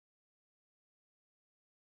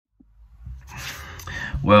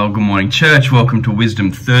Well, good morning, church. Welcome to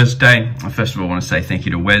Wisdom Thursday. First of all, I want to say thank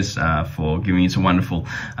you to Wes for giving us a wonderful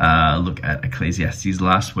look at Ecclesiastes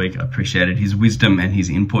last week. I appreciated his wisdom and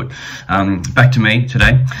his input. Back to me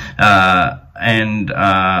today. As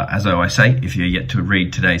I always say, if you're yet to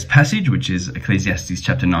read today's passage, which is Ecclesiastes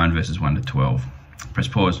chapter 9, verses 1 to 12, press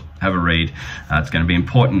pause, have a read. It's going to be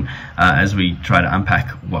important as we try to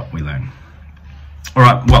unpack what we learn. All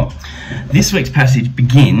right, well, this week's passage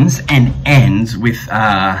begins and ends with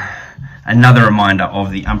another reminder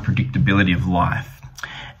of the unpredictability of life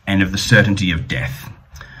and of the certainty of death.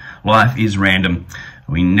 Life is random.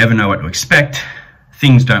 We never know what to expect.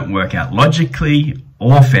 Things don't work out logically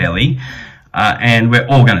or fairly, and we're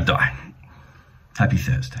all going to die. Happy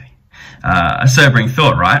Thursday. A sobering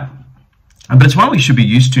thought, right? But it's one we should be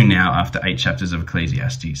used to now after 8 chapters of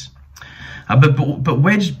Ecclesiastes. But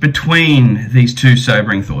wedged between these two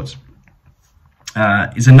sobering thoughts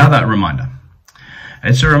is another reminder.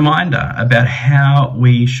 It's a reminder about how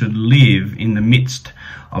we should live in the midst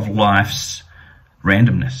of life's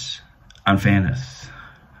randomness, unfairness,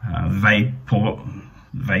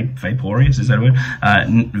 vaporous, is that a word?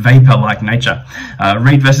 Vapor-like nature.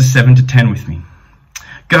 Read verses 7 to 10 with me.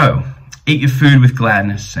 Go, eat your food with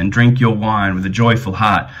gladness and drink your wine with a joyful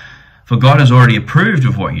heart, for God has already approved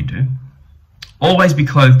of what you do. Always be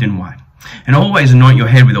clothed in white, and always anoint your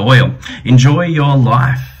head with oil. Enjoy your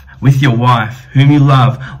life with your wife, whom you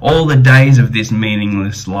love, all the days of this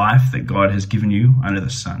meaningless life that God has given you under the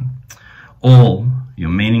sun. All your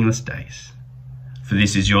meaningless days. For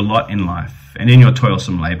this is your lot in life, and in your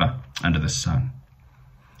toilsome labour under the sun.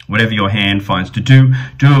 Whatever your hand finds to do,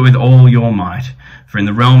 do it with all your might. For in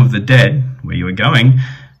the realm of the dead, where you are going,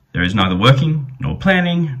 there is neither working, nor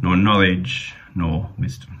planning, nor knowledge, nor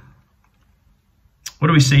wisdom. What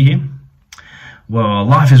do we see here? Well,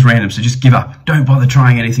 life is random, so just give up. Don't bother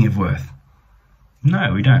trying anything of worth.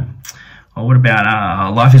 No, we don't. Well, what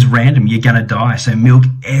about life is random, you're going to die, so milk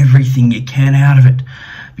everything you can out of it,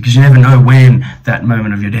 because you never know when that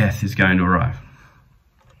moment of your death is going to arrive.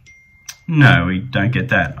 No, we don't get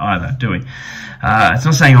that either, do we? It's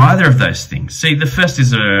not saying either of those things. See, the first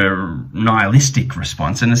is a nihilistic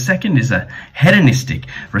response, and the second is a hedonistic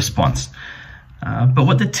response. But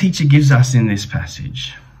what the teacher gives us in this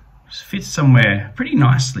passage fits somewhere pretty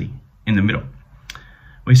nicely in the middle.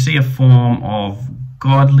 We see a form of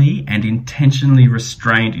godly and intentionally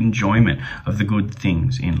restrained enjoyment of the good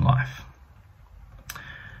things in life.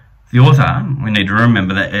 The author, we need to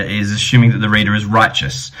remember, that is assuming that the reader is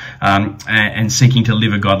righteous and seeking to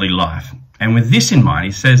live a godly life. And with this in mind,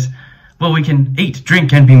 he says, well, we can eat,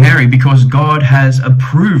 drink, and be merry because God has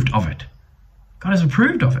approved of it. God has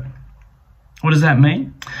approved of it. What does that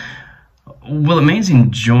mean? Well, it means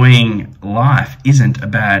enjoying life isn't a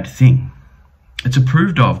bad thing. It's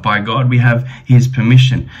approved of by God. We have His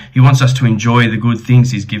permission. He wants us to enjoy the good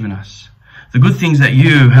things He's given us. The good things that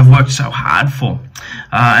you have worked so hard for.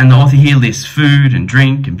 And the author here lists food and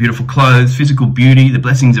drink and beautiful clothes, physical beauty, the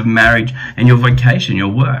blessings of marriage, and your vocation, your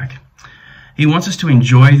work. He wants us to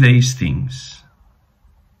enjoy these things.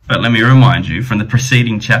 But let me remind you from the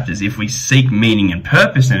preceding chapters, if we seek meaning and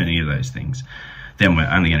purpose in any of those things, then we're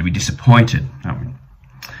only going to be disappointed, aren't we?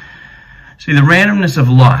 See, the randomness of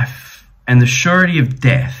life and the surety of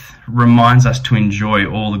death reminds us to enjoy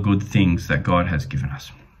all the good things that God has given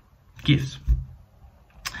us. Gifts.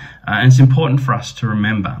 And it's important for us to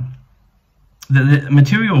remember that the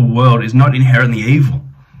material world is not inherently evil.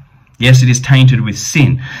 Yes, it is tainted with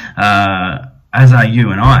sin, as are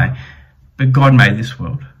you and I, but God made this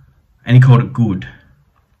world. And He called it good.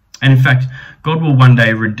 And in fact, God will one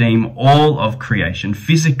day redeem all of creation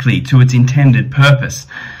physically to its intended purpose.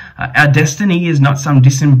 Our destiny is not some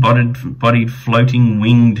disembodied, floating,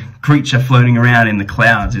 winged creature floating around in the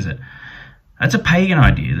clouds, is it? That's a pagan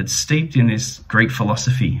idea that's steeped in this Greek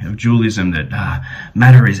philosophy of dualism that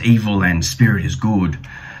matter is evil and spirit is good.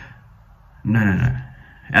 No.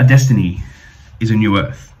 Our destiny is a new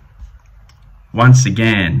earth. Once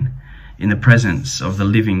again, in the presence of the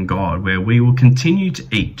living God, where we will continue to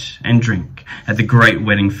eat and drink at the great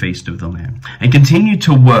wedding feast of the Lamb, and continue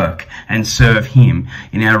to work and serve Him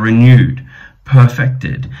in our renewed,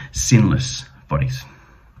 perfected, sinless bodies.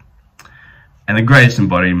 And the greatest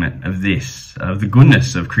embodiment of this, of the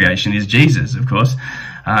goodness of creation, is Jesus, of course,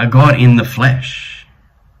 God in the flesh,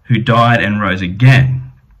 who died and rose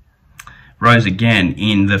again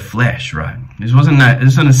in the flesh, right? This wasn't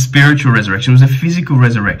a spiritual resurrection, it was a physical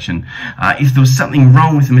resurrection. If there was something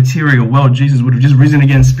wrong with the material world, Jesus would have just risen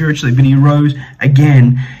again spiritually, but He rose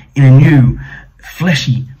again in a new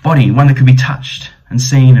fleshy body, one that could be touched and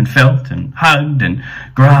seen and felt and hugged and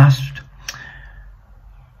grasped.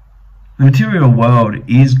 The material world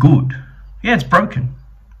is good. Yeah, it's broken,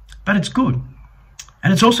 but it's good.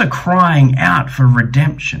 And it's also crying out for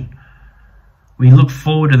redemption. We look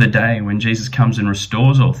forward to the day when Jesus comes and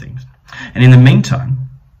restores all things. And in the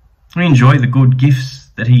meantime, we enjoy the good gifts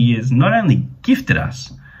that he has not only gifted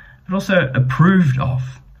us, but also approved of.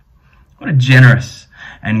 What a generous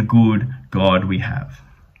and good God we have,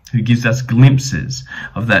 who gives us glimpses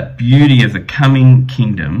of that beauty of the coming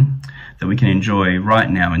kingdom that we can enjoy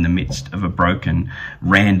right now in the midst of a broken,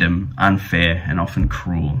 random, unfair, and often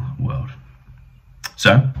cruel world.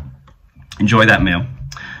 So, enjoy that meal.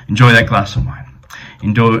 Enjoy that glass of wine.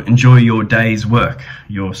 Enjoy your day's work,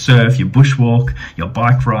 your surf, your bushwalk, your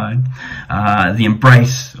bike ride, the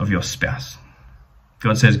embrace of your spouse.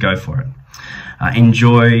 God says go for it.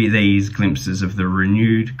 Enjoy these glimpses of the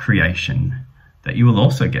renewed creation that you will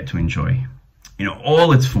also get to enjoy in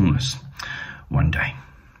all its fullness one day.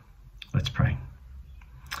 Let's pray.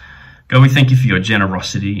 God, we thank you for your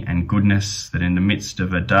generosity and goodness, that in the midst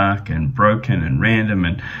of a dark and broken and random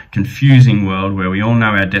and confusing world where we all know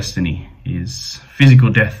our destiny is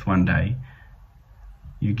physical death one day,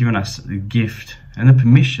 you've given us the gift and the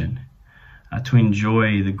permission to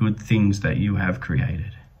enjoy the good things that you have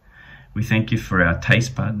created. We thank you for our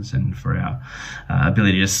taste buds and for our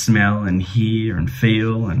ability to smell and hear and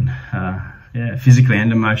feel, and physically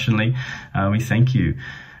and emotionally. We thank you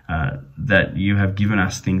that you have given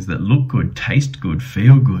us things that look good, taste good,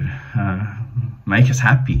 feel good, make us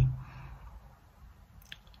happy.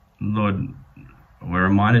 Lord, we're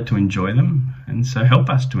reminded to enjoy them, and so help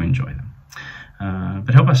us to enjoy them.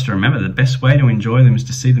 But help us to remember the best way to enjoy them is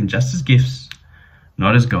to see them just as gifts,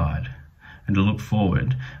 not as God, and to look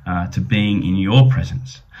forward to being in your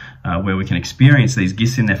presence, where we can experience these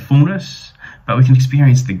gifts in their fullness, but we can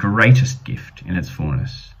experience the greatest gift in its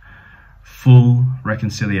fullness. Full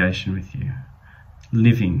reconciliation with you,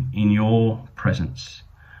 living in your presence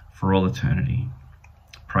for all eternity,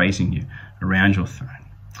 praising you around your throne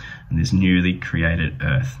and this newly created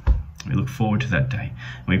earth. We look forward to that day,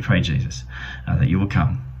 and we pray, Jesus, that you will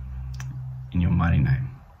come in your mighty name.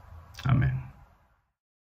 Amen.